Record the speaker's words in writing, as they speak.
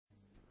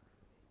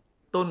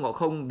Tôn Ngộ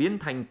Không biến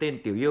thành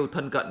tên tiểu yêu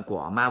thân cận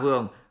của ma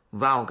vương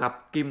vào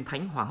gặp Kim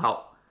Thánh Hoàng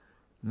hậu,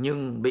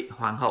 nhưng bị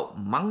hoàng hậu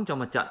mắng cho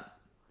một trận.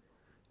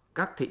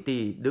 Các thị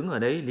tỳ đứng ở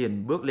đấy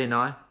liền bước lên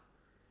nói: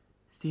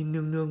 "Xin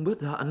nương nương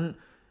bớt giận,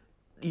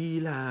 y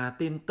là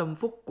tên tâm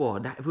phúc của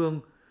đại vương,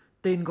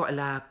 tên gọi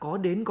là có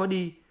đến có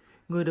đi.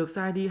 Người được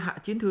sai đi hạ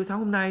chiến thư sáng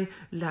hôm nay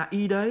là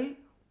y đấy."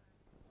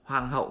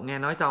 Hoàng hậu nghe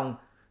nói xong,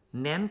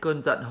 nén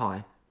cơn giận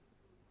hỏi: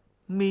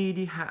 "Mi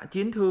đi hạ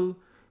chiến thư,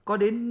 có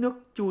đến nước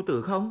Chu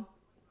Tử không?"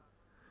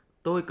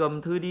 "Tôi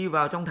cầm thư đi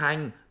vào trong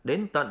thành,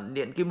 đến tận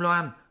điện Kim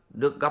Loan,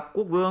 được gặp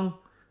quốc vương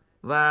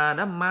và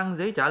đã mang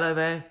giấy trả lời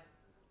về."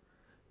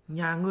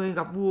 "Nhà ngươi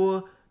gặp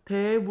vua,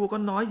 thế vua có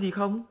nói gì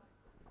không?"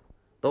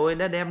 "Tôi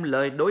đã đem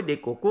lời đối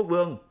địch của quốc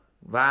vương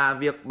và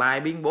việc bài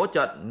binh bố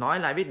trận nói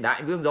lại với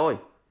đại vương rồi.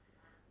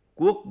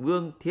 Quốc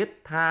vương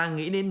thiết tha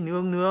nghĩ đến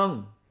nương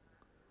nương."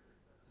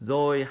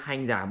 Rồi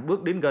hành giả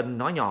bước đến gần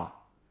nói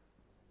nhỏ: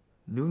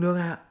 "Nương nương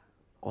ạ,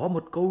 có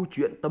một câu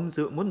chuyện tâm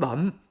sự muốn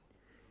bẩm,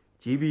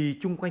 chỉ vì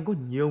chung quanh có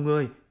nhiều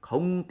người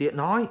không tiện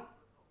nói."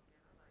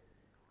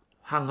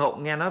 Hoàng hậu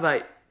nghe nói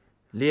vậy,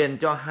 liền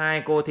cho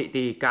hai cô thị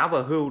tỳ cáo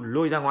vào hưu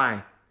lui ra ngoài.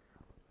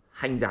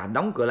 Hành giả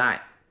đóng cửa lại,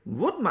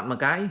 vuốt mặt một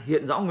cái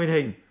hiện rõ nguyên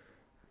hình,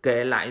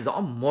 kể lại rõ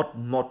một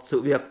một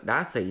sự việc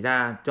đã xảy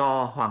ra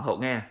cho hoàng hậu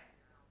nghe.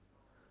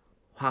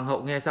 Hoàng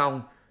hậu nghe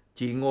xong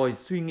chỉ ngồi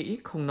suy nghĩ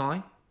không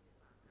nói.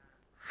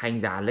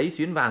 Hành giả lấy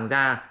xuyến vàng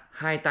ra,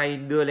 hai tay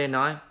đưa lên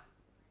nói: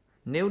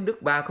 "Nếu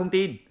đức bà không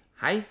tin,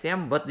 hãy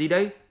xem vật gì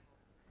đây."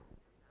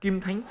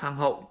 Kim Thánh Hoàng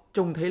hậu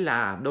trông thấy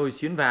là đôi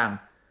xuyến vàng,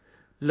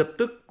 lập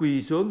tức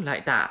quỳ xuống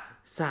lại tạ,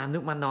 xa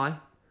nước mắt nói: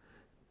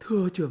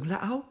 "Thưa trưởng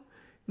lão,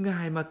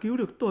 ngài mà cứu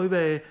được tôi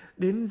về,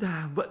 đến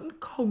già vẫn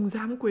không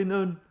dám quên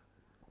ơn."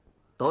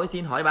 "Tôi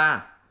xin hỏi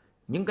bà,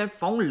 những cái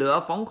phóng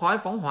lửa, phóng khói,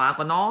 phóng hỏa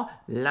của nó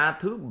là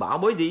thứ bảo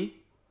bối gì?"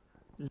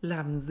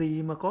 "Làm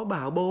gì mà có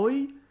bảo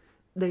bối,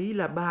 đấy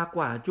là 3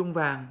 quả chuông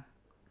vàng.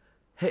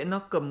 Hễ nó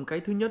cầm cái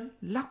thứ nhất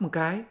lắc một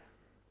cái,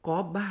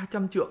 có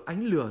 300 trượng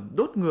ánh lửa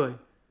đốt người.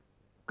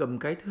 Cầm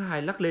cái thứ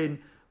hai lắc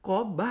lên,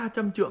 có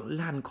 300 trượng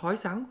làn khói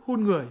sáng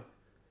hun người.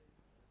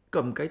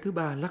 Cầm cái thứ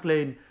ba lắc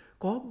lên,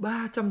 có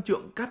 300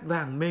 trượng cát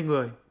vàng mê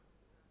người.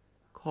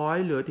 Khói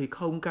lửa thì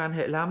không can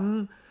hệ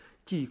lắm,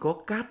 chỉ có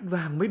cát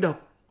vàng mới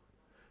độc.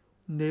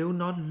 Nếu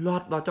nó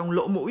lọt vào trong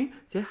lỗ mũi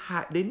sẽ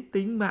hại đến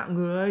tính mạng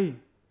người."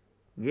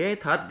 "Ghê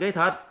thật, ghê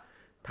thật.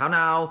 Thảo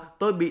nào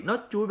tôi bị nó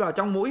chui vào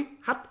trong mũi,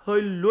 hắt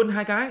hơi luôn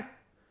 2 cái.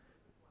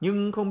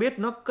 Nhưng không biết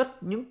nó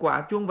cất những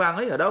quả chuông vàng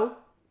ấy ở đâu."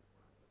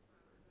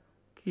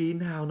 "Khi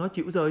nào nó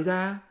chịu rời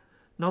ra,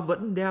 nó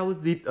vẫn đeo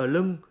dịt ở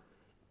lưng,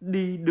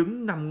 đi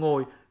đứng nằm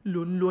ngồi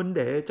luôn luôn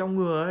để trong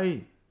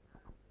người."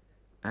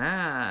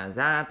 "À,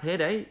 ra thế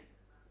đấy.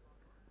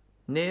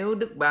 Nếu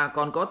đức bà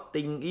còn có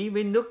tình ý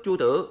với nước Chu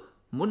Tử,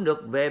 muốn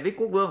được về với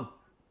quốc vương,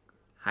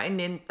 hãy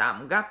nên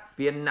tạm gác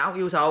phiền não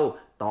yêu sầu,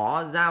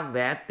 tỏ ra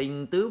vẻ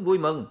tình tứ vui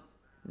mừng,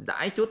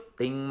 giải chút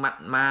tình mặn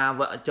mà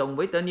vợ chồng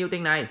với tên yêu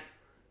tinh này,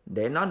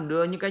 để nó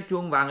đưa những cái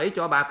chuông vàng ấy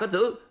cho bà cất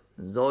giữ,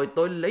 rồi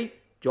tôi lấy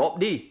trộm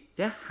đi,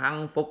 sẽ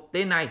hàng phục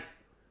tên này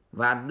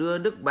và đưa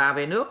đức bà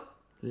về nước,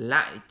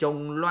 lại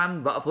chồng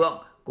loan vợ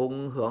phượng,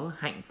 cùng hưởng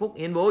hạnh phúc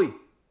yên vui."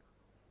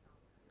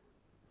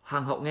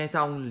 Hoàng hậu nghe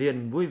xong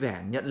liền vui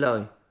vẻ nhận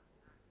lời.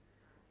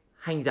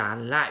 Hành giả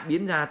lại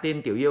biến ra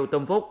tên tiểu yêu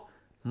tâm phúc,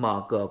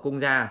 mở cửa cung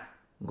ra,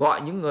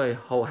 gọi những người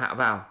hầu hạ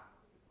vào.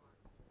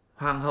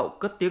 Hoàng hậu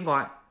cất tiếng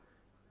gọi: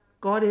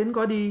 "Có đến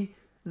có đi,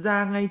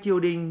 ra ngay triều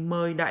đình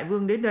mời đại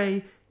vương đến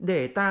đây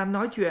để ta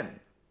nói chuyện."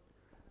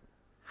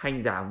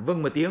 Hành giả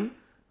vâng một tiếng,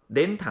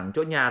 đến thẳng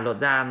chỗ nhà lột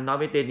ra nói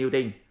với tên yêu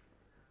tinh: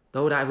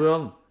 "Tâu đại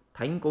vương,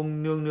 thánh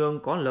cung nương nương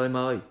có lời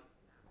mời."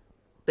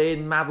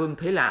 Tên ma vương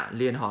thấy lạ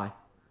liền hỏi: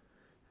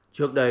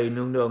 "Trước đây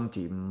nương nương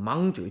chỉ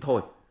mắng chửi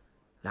thôi,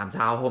 làm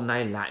sao hôm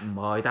nay lại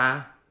mời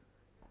ta?"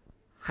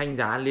 Hành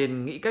giả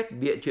liền nghĩ cách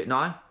bịa chuyện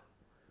nói: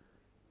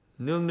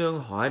 "Nương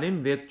nương hỏi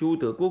đến việc Chu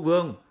Tử quốc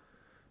vương,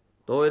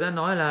 tôi đã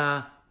nói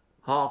là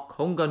họ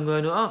không cần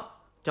người nữa,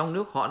 trong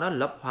nước họ đã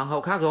lập hoàng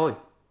hậu khác rồi.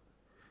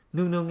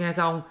 Nương nương nghe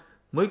xong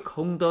mới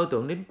không tơ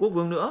tưởng đến quốc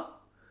vương nữa,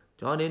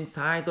 cho nên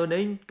sai tôi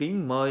đến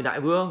kính mời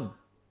đại vương."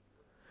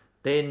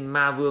 Tên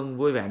ma vương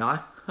vui vẻ nói: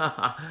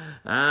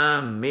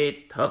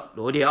 "Mi thật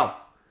đủ điều.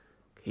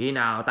 Khi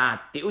nào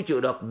ta tiễu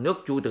chịu được nước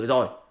Chu Tử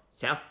rồi,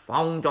 sẽ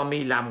phong cho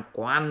mi làm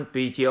quan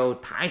tùy triều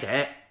thái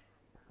thể."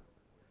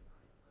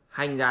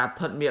 Hành giả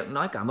thuận miệng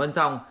nói cảm ơn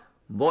xong,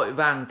 vội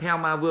vàng theo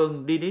ma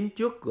vương đi đến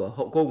trước cửa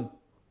hậu cung.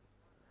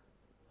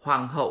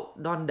 Hoàng hậu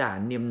đon đả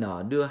niềm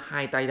nở đưa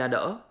hai tay ra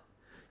đỡ,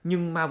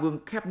 nhưng ma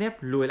vương khép nép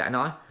lùi lại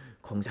nói: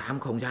 "Không dám,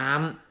 không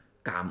dám,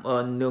 cảm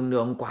ơn nương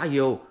nương quá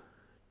nhiều.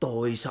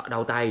 Tôi sợ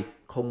đau tay,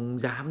 không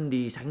dám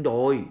đi sánh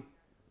đôi."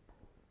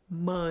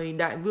 "Mời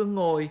đại vương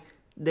ngồi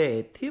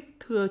để thiếp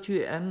thưa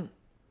chuyện."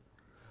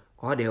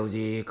 "Có điều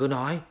gì cứ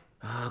nói,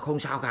 không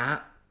sao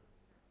cả."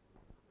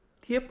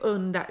 "Thiếp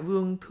ơn đại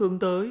vương thương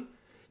tới,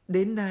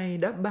 đến nay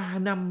đã 3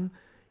 năm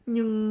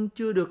nhưng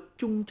chưa được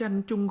chung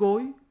chăn chung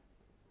gối.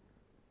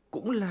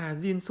 Cũng là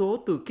duyên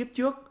số từ kiếp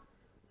trước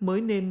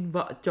mới nên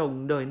vợ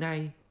chồng đời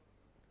này.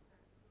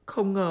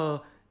 Không ngờ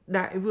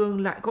đại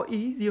vương lại có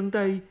ý riêng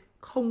Tây,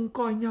 không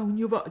coi nhau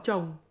như vợ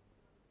chồng.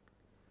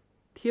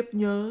 Thiếp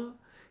nhớ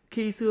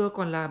khi xưa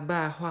còn là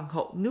bà hoàng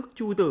hậu nước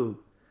Chu Tử,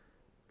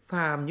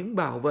 phàm những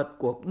bảo vật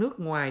của nước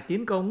ngoài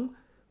tiến cống,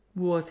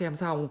 vua xem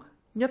xong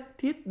nhất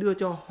thiết đưa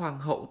cho hoàng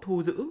hậu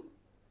thu giữ.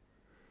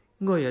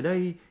 Người ở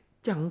đây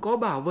chẳng có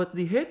bảo vật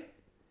gì hết.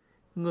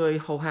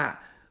 Người hầu hạ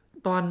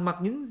toàn mặc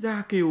những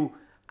da cừu,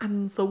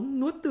 ăn sống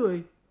nuốt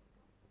tươi,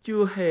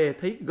 chưa hề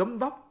thấy gấm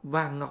vóc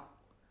vàng ngọc.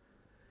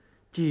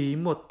 Chỉ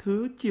một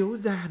thứ chiếu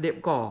da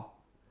đệm cỏ,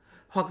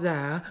 hoặc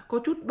giả có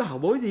chút bảo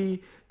bối gì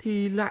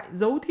thì lại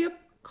giấu thiếp,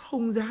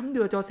 không dám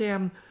đưa cho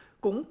xem,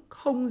 cũng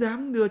không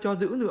dám đưa cho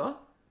giữ nữa.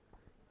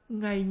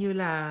 Ngay như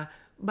là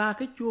 3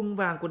 cái chuông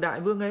vàng của đại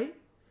vương ấy,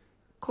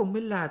 không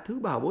biết là thứ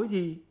bảo bối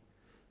gì,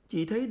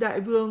 chỉ thấy đại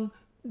vương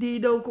đi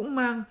đâu cũng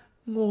mang,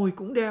 ngồi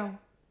cũng đeo.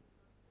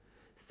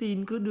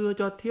 Xin cứ đưa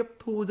cho thiếp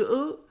thu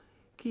giữ,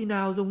 khi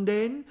nào dùng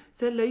đến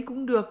sẽ lấy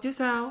cũng được chứ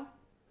sao.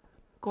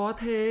 Có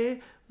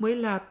thế mới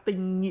là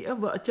tình nghĩa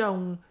vợ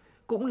chồng,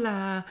 cũng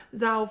là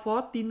giao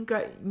phó tin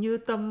cậy như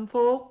tâm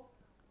phúc.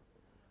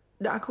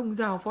 Đã không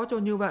giao phó cho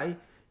như vậy,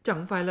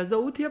 chẳng phải là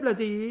giấu thiếp là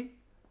gì.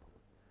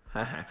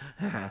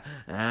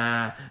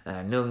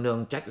 Nương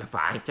nương trách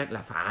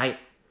là phải.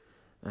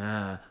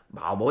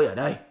 Bảo bối ở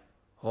đây,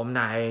 hôm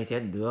nay sẽ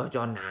đưa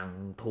cho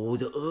nàng thu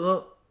giữ.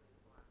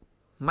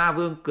 Ma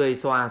vương cười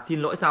xòa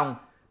xin lỗi xong,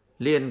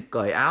 liền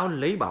cởi áo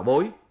lấy bảo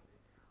bối.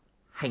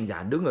 Hành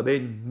giả đứng ở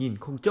bên nhìn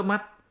không chớp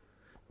mắt,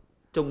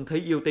 trông thấy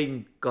yêu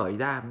tinh cởi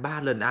ra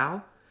 3 lần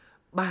áo,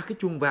 3 cái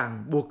chuông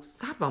vàng buộc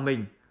sát vào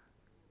mình.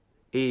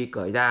 Y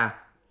cởi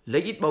ra,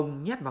 lấy ít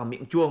bông nhét vào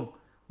miệng chuông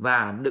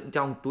và đựng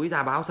trong túi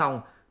da báo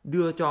xong,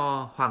 đưa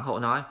cho hoàng hậu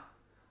nói: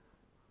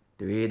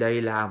 Tuy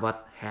đây là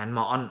vật hèn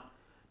mọn,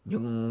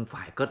 nhưng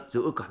phải cất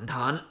giữ cẩn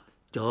thận,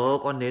 chớ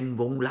có nên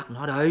vung lắc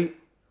nó đấy.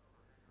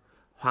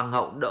 Hoàng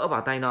hậu đỡ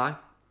vào tay nói: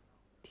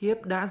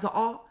 Thiếp đã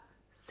rõ,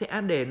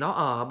 sẽ để nó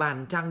ở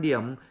bàn trang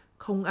điểm,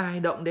 không ai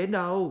động đến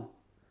đâu.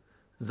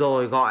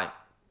 Rồi gọi: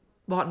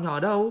 Bọn nhỏ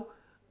đâu?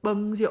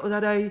 Bưng rượu ra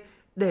đây,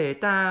 để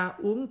ta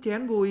uống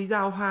chén vui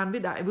giao hoan với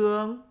đại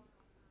vương.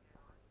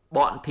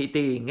 Bọn thị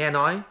tỳ nghe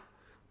nói,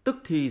 tức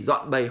thì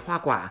dọn bày hoa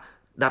quả,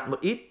 đặt một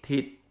ít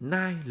thịt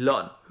nai,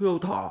 lợn, hươu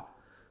thỏ,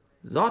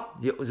 rót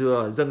rượu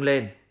dừa dâng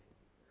lên.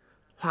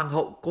 Hoàng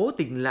hậu cố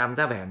tình làm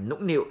ra vẻ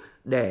nũng nịu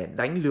để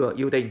đánh lừa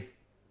yêu tinh.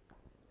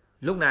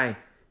 Lúc này,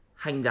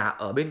 hành giả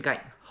ở bên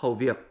cạnh hầu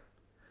việc,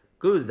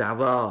 cứ giả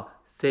vờ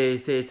xê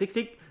xê xích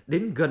xích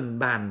đến gần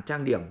bàn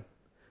trang điểm,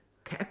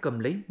 khẽ cầm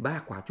lấy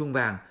 3 quả chuông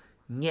vàng,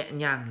 nhẹ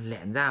nhàng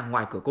lẻn ra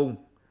ngoài cửa cung,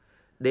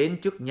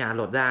 đến trước nhà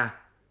lột ra,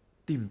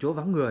 tìm chỗ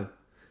vắng người,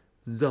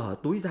 dở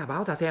túi da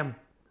báo ra xem.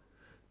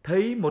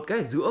 Thấy một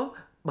cái ở giữa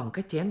bằng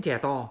cái chén chè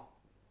to,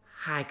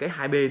 2 cái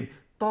hai bên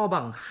to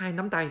bằng 2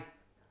 nắm tay.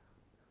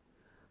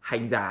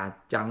 Hành giả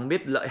chẳng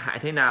biết lợi hại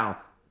thế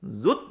nào,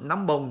 rút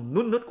nắm bông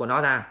nút nút của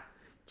nó ra,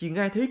 chỉ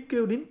nghe thấy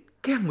kêu đến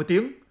keng một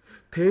tiếng.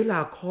 Thế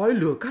là khói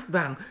lửa cát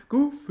vàng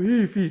cứ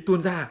phì phì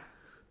tuôn ra,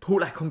 thu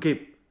lại không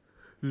kịp,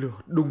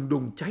 lửa đùng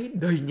đùng cháy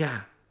đầy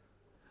nhà.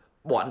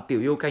 Bọn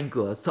tiểu yêu canh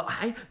cửa sợ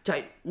hãi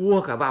chạy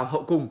ùa cả vào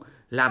hậu cung,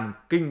 làm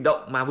kinh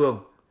động ma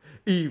vương.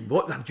 Y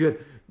vội vàng truyền: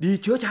 Đi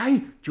chữa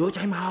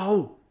cháy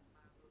mau.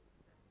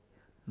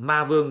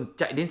 Ma vương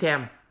chạy đến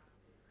xem,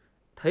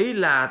 thấy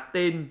là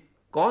tên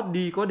có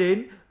đi có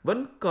đến,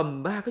 vẫn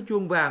cầm 3 cái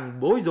chuông vàng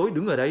bối rối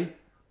đứng ở đấy.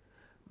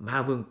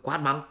 Ma vương quát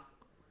mắng: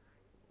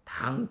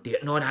 Thằng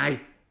tiện nô này,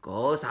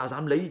 cớ sao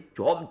dám lấy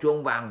trộm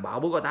chuông vàng bảo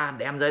bối của ta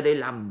đem ra đây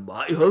làm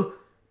bậy hứ?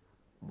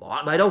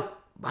 Bọn bay đâu,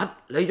 bắt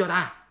lấy cho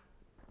ta.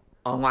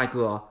 Ở ngoài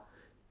cửa,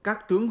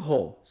 các tướng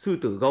hổ, sư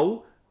tử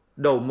gấu,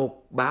 đầu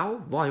mục,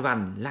 báo, voi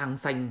vằn, lang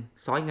xanh,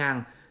 sói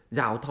ngang,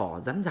 rào thỏ,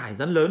 rắn dài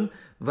rắn lớn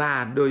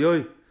và đời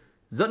ơi,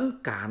 dẫn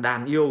cả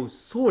đàn yêu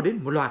xô đến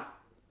một loạt.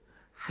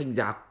 Hành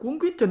giả cuống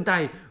quýt chân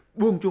tay,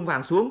 buông chuông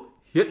vàng xuống,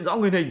 hiện rõ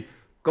nguyên hình,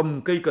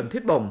 cầm cây cần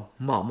thiết bổng,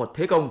 mở một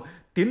thế công,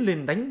 tiến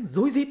lên đánh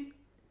rối rít.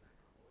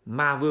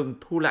 Ma vương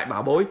thu lại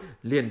bảo bối,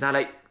 liền ra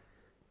lệnh: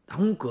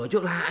 Đóng cửa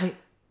trước lại.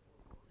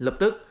 Lập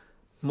tức,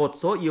 một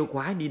số yêu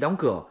quái đi đóng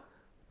cửa,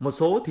 một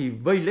số thì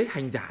vây lấy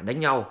hành giả đánh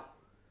nhau.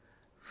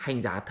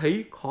 Hành giả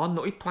thấy khó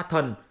nỗi thoát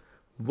thân,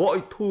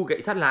 vội thu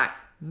gậy sắt lại,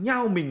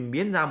 nhao mình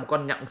biến ra một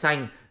con nhặng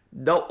xanh,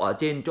 đậu ở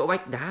trên chỗ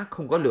vách đá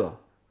không có lửa.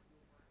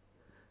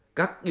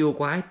 Các yêu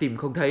quái tìm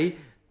không thấy,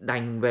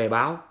 đành về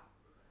báo: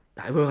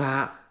 Đại vương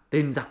ạ,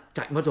 tên giặc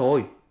chạy mất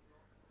rồi.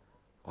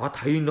 Có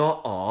thấy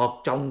nó ở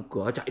trong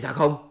cửa chạy ra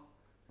không?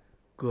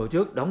 Cửa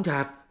trước đóng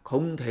chặt,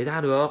 không thể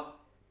ra được.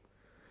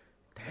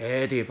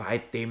 Thế thì phải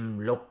tìm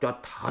lục cho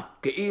thật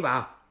kỹ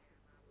vào.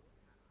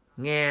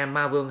 Nghe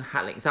ma vương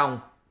hạ lệnh xong,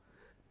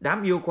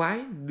 đám yêu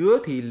quái đứa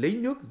thì lấy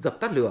nước dập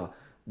tắt lửa,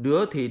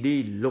 đứa thì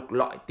đi lục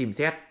lọi tìm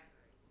xét.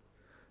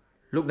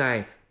 Lúc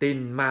này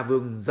tên ma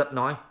vương giận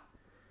nói: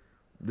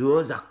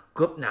 Đứa giặc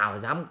cướp nào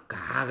dám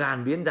cả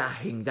gan biến ra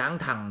hình dáng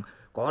thằng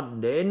có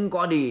đến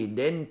có đi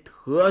đến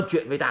thưa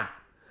chuyện với ta,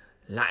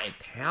 lại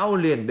theo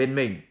liền bên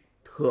mình,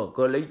 thừa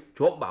cơ lấy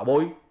trộm bảo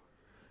bối.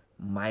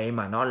 May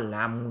mà nó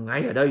làm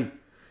ngay ở đây,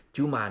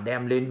 chứ mà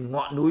đem lên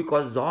ngọn núi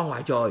có gió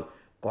ngoài trời,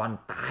 còn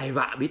tai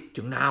vạ biết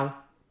chừng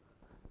nào.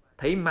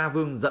 Thấy ma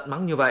vương giận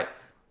mắng như vậy,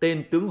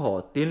 tên tướng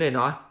hổ tiến lên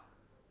nói: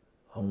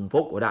 hồng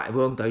phúc của đại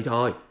vương tây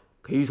trời,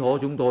 khi số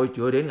chúng tôi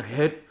chưa đến ngày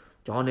hết,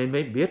 cho nên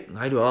mới biết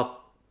ngay được.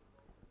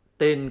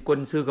 Tên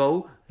quân sư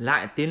gấu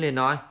lại tiến lên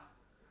nói: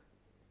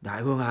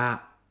 đại vương à,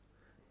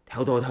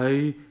 theo tôi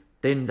thấy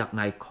tên giặc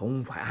này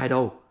không phải ai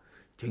đâu,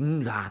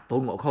 chính là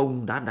Tôn Ngộ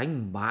Không đã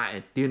đánh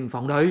bại Tiên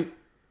Phong đấy.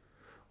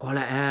 Có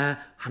lẽ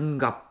hắn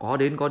gặp có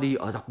đến có đi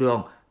ở dọc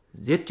đường,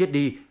 giết chết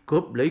đi,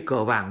 cướp lấy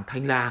cờ vàng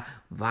thanh la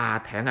và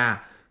thẻ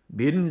ngà,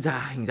 biến ra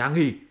hình dáng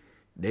nghi,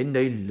 đến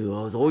đây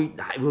lừa dối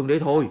đại vương đấy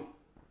thôi.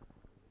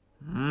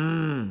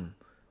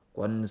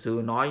 Quân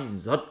sư nói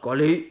rất có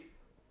lý.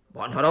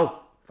 Bọn họ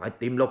đâu, phải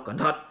tìm lục cẩn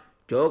thận,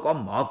 chớ có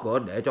mở cửa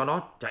để cho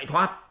nó chạy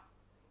thoát.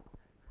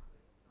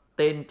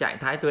 Tên trại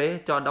thái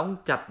tuế cho đóng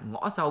chặt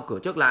ngõ sau cửa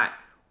trước lại,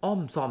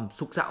 om sòm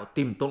sục sạo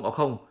tìm Tôn Ngộ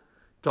Không,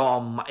 cho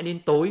mãi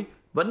đến tối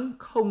vẫn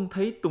không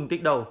thấy tung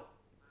tích đâu.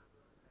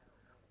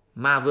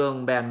 Ma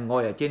vương bèn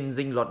ngồi ở trên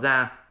dinh lột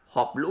ra,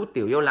 họp lũ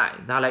tiểu yêu lại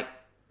ra lệnh.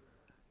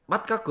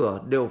 Bắt các cửa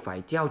đều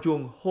phải treo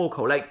chuông hô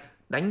khẩu lệnh,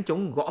 đánh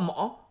trống gõ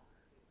mõ.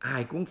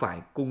 Ai cũng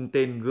phải cùng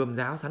tên gươm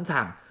giáo sẵn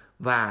sàng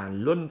và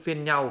luân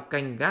phiên nhau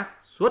canh gác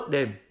suốt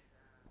đêm.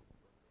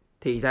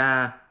 Thì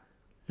ra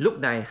lúc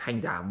này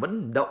hành giả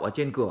vẫn đậu ở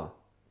trên cửa.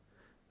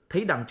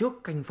 Thấy đằng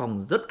trước canh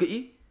phòng rất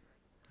kỹ,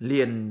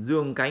 liền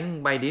dương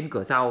cánh bay đến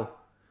cửa sau.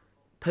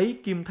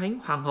 Thấy Kim Thánh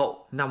Hoàng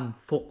hậu nằm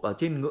phục ở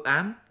trên ngựa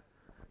án.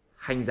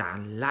 Hành giả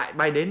lại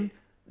bay đến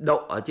đậu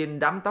ở trên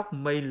đám tóc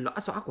mây lõa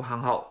xõa của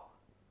hoàng hậu.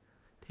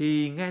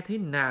 Thì nghe thấy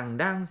nàng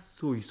đang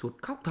sùi sụt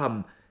khóc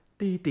thầm,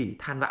 ti tỉ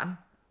than vãn.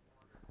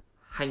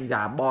 Hành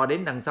giả bò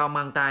đến đằng sau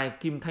mang tai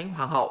Kim Thánh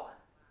Hoàng hậu,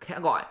 khẽ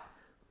gọi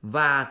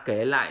và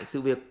kể lại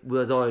sự việc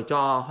vừa rồi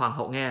cho hoàng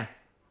hậu nghe.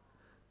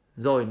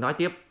 Rồi nói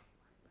tiếp: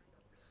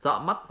 sợ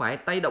mắc phải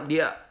tay động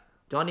địa,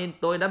 cho nên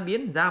tôi đã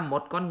biến ra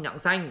một con nhặng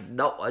xanh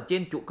đậu ở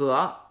trên trụ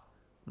cửa.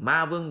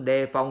 Ma vương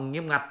đề phòng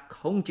nghiêm ngặt,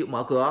 không chịu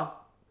mở cửa.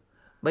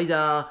 Bây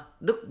giờ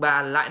Đức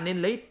bà lại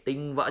nên lấy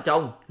tình vợ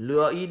chồng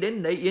lừa y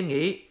đến đây yên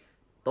nghỉ.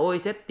 Tôi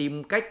sẽ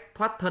tìm cách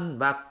thoát thân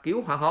và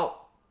cứu hoàng hậu.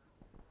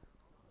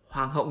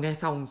 Hoàng hậu nghe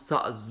xong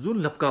sợ run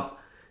lập cập,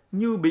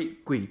 như bị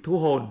quỷ thu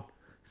hồn,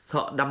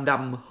 sợ đầm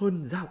đầm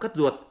hơn dao cắt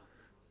ruột.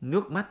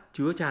 Nước mắt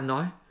chứa chan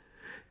nói: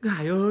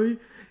 ngài ơi,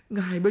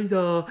 ngài bây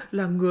giờ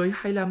là người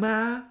hay là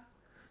ma?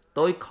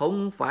 Tôi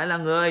không phải là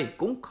người,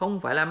 cũng không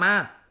phải là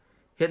ma.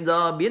 Hiện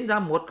giờ biến ra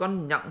một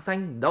con nhặng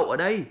xanh đậu ở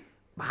đây.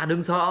 Bà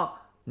đừng sợ,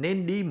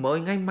 nên đi mời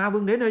ngay ma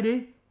vương đến đây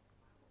đi.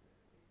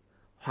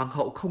 Hoàng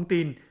hậu không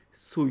tin,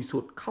 sùi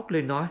sụt khóc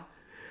lên nói: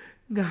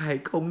 ngài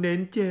không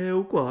nên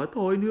trêu của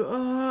tôi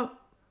nữa.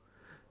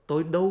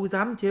 Tôi đâu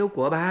dám trêu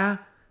của bà.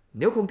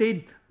 Nếu không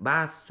tin,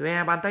 bà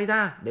xòe bàn tay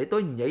ra để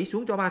tôi nhảy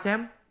xuống cho bà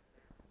xem.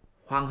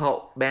 Hoàng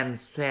hậu bèn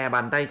xòe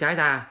bàn tay trái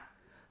ra.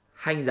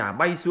 Hành giả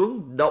bay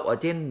xuống đậu ở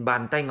trên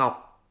bàn tay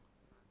ngọc.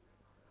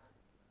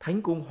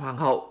 Thánh cung hoàng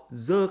hậu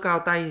giơ cao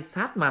tay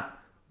sát mặt,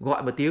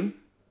 gọi một tiếng: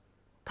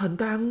 thần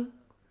tăng.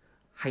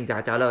 Hành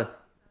giả trả lời: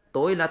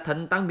 tôi là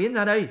thần tăng biến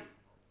ra đây.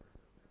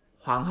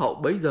 Hoàng hậu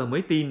bấy giờ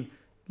mới tin,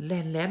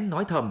 len lén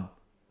nói thầm: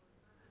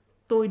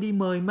 tôi đi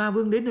mời ma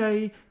vương đến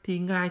đây thì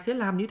ngài sẽ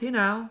làm như thế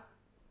nào?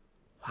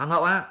 Hoàng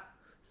hậu ạ,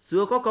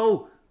 xưa có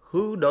câu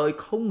hư đời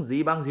không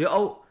gì bằng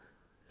rượu,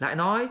 lại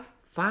nói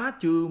phá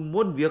trừ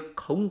muôn việc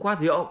không qua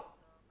rượu.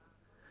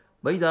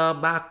 Bây giờ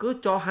bà cứ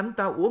cho hắn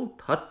ta uống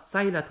thật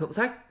say là thượng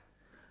sách.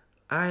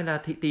 Ai là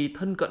thị tỳ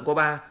thân cận của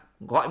bà,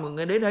 gọi một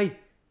người đến đây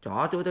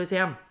cho tôi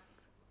xem.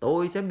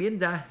 Tôi sẽ biến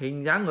ra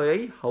hình dáng người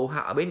ấy hầu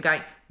hạ ở bên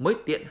cạnh, mới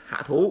tiện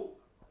hạ thủ.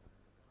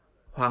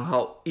 Hoàng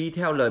hậu y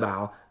theo lời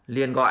bảo,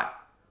 liền gọi: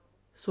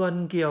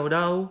 Xuân Kiều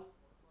đâu?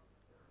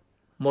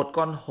 Một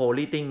con hồ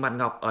ly tinh mặt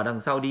ngọc ở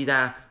đằng sau đi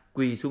ra,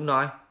 quỳ xuống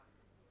nói: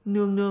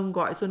 nương nương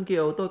gọi Xuân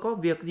Kiều, tôi có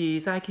việc gì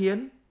sai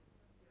khiến?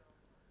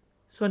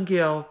 Xuân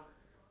Kiều,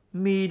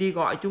 mi đi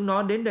gọi chúng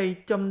nó đến đây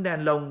châm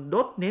đèn lồng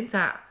đốt nến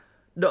xạ,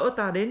 đỡ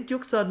ta đến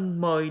trước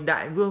sân mời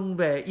đại vương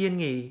về yên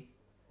nghỉ.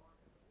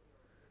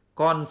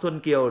 Con Xuân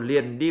Kiều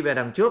liền đi về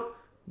đằng trước,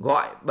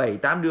 gọi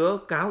 7-8 đứa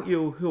cáo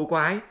yêu hưu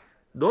quái,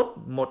 đốt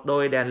một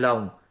đôi đèn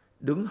lồng,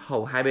 đứng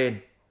hầu hai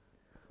bên.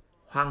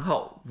 Hoàng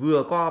hậu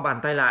vừa co bàn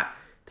tay lại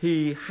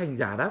thì hành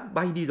giả đã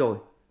bay đi rồi.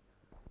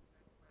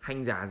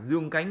 Hành giả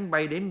dương cánh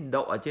bay đến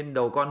đậu ở trên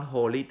đầu con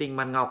hồ ly tinh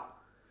mặt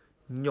ngọc,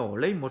 nhổ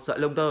lấy một sợi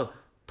lông tơ,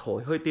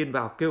 thổi hơi tiên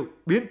vào kêu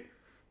biến,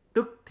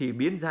 tức thì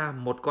biến ra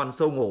một con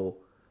sâu ngổ,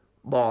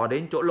 bò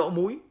đến chỗ lỗ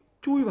mũi,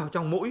 chui vào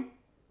trong mũi.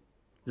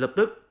 Lập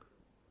tức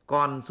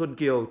con Xuân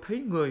Kiều thấy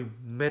người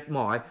mệt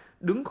mỏi,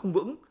 đứng không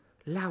vững,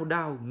 lao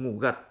đao ngủ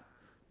gật.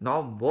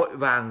 Nó vội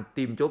vàng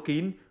tìm chỗ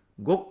kín,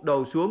 gục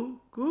đầu xuống,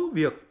 cứ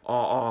việc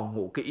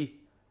ngủ kỹ.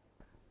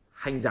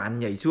 Hành giả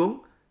nhảy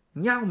xuống,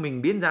 nhao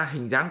mình biến ra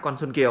hình dáng con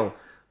Xuân Kiều,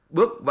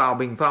 bước vào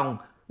bình phòng,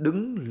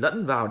 đứng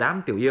lẫn vào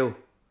đám tiểu yêu.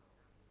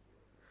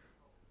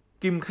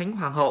 Kim Khánh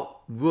Hoàng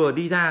hậu vừa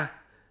đi ra,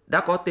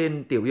 đã có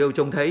tên tiểu yêu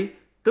trông thấy,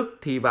 tức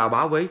thì vào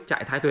báo với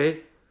trại thái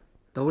tuế: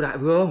 tâu đại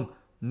vương,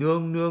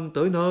 nương nương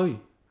tới nơi.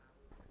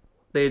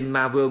 Tên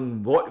ma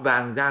vương vội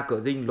vàng ra cửa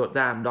dinh lột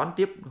ra đón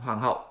tiếp hoàng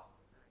hậu.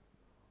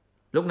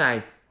 Lúc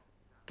này,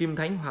 Kim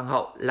Thánh Hoàng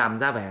hậu làm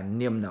ra vẻ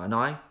niềm nở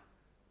nói: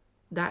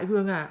 Đại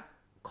vương ạ,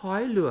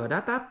 khói lửa đã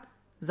tắt,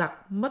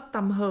 giặc mất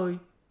tăm hơi.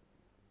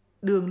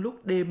 Đường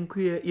lúc đêm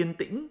khuya yên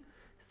tĩnh,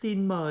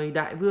 xin mời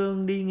đại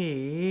vương đi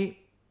nghỉ.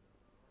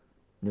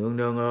 Nương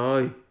nương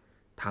ơi,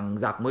 thằng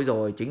giặc mới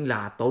rồi chính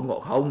là Tôn Ngộ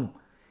Không.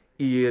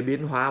 Y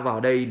biến hóa vào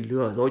đây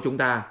lừa dối chúng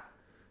ta.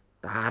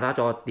 Ta đã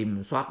cho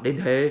tìm soát đến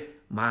thế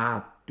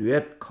mà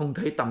tuyệt không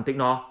thấy tăm tích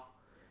nó.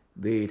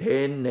 Vì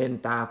thế nên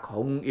ta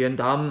không yên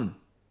tâm.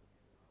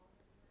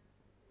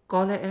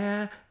 Có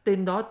lẽ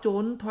tên đó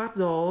trốn thoát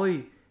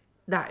rồi.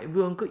 Đại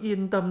vương cứ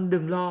yên tâm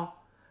đừng lo.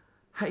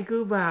 Hãy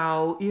cứ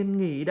vào yên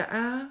nghỉ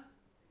đã.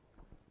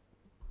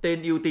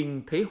 Tên yêu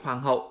tinh thấy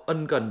hoàng hậu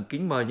ân cần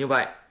kính mời như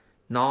vậy,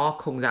 nó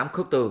không dám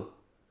khước từ.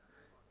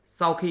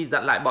 Sau khi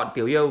dặn lại bọn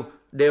tiểu yêu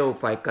đều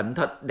phải cẩn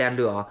thận đèn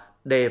lửa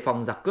đề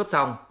phòng giặc cướp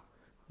xong,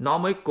 nó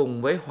mới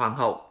cùng với hoàng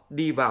hậu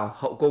đi vào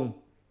hậu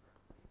cung.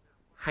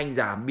 Hành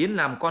giả biến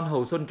làm con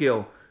hầu Xuân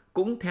Kiều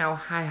cũng theo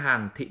hai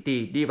hàng thị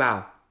tỳ đi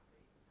vào.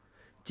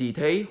 Chỉ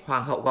thấy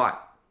hoàng hậu gọi: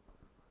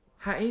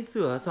 Hãy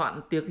sửa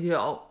soạn tiệc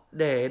rượu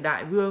để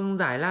đại vương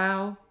giải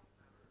lao.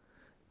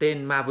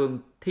 Tên ma vương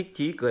thích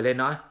chí cười lên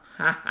nói: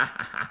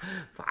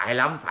 Phải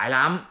lắm, phải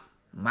lắm.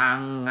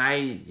 Mang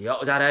ngay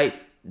rượu ra đây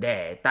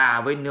để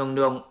ta với nương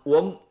nương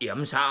uống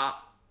yểm sợ.